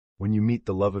When you meet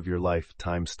the love of your life,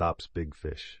 time stops, big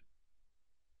fish.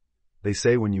 They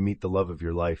say when you meet the love of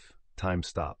your life, time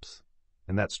stops.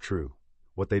 And that's true.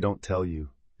 What they don't tell you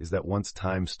is that once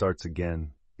time starts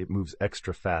again, it moves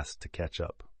extra fast to catch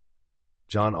up.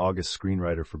 John August,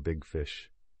 screenwriter for Big Fish.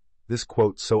 This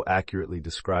quote so accurately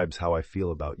describes how I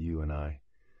feel about you and I.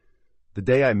 The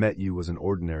day I met you was an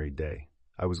ordinary day.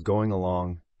 I was going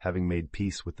along, having made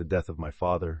peace with the death of my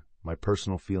father, my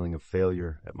personal feeling of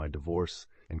failure at my divorce,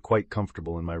 and quite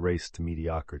comfortable in my race to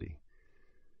mediocrity.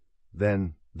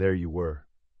 Then, there you were.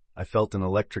 I felt an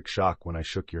electric shock when I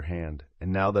shook your hand,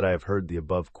 and now that I have heard the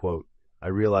above quote, I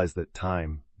realize that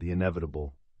time, the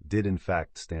inevitable, did in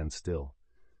fact stand still.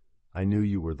 I knew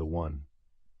you were the one.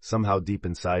 Somehow deep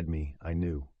inside me, I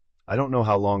knew. I don't know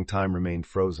how long time remained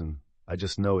frozen. I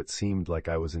just know it seemed like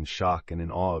I was in shock and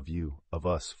in awe of you, of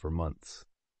us, for months.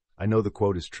 I know the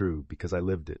quote is true because I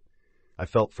lived it. I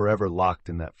felt forever locked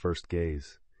in that first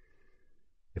gaze.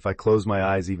 If I close my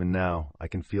eyes even now, I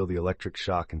can feel the electric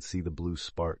shock and see the blue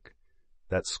spark.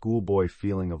 That schoolboy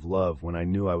feeling of love when I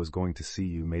knew I was going to see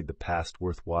you made the past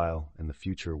worthwhile and the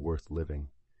future worth living.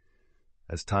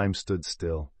 As time stood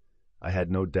still, I had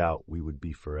no doubt we would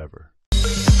be forever.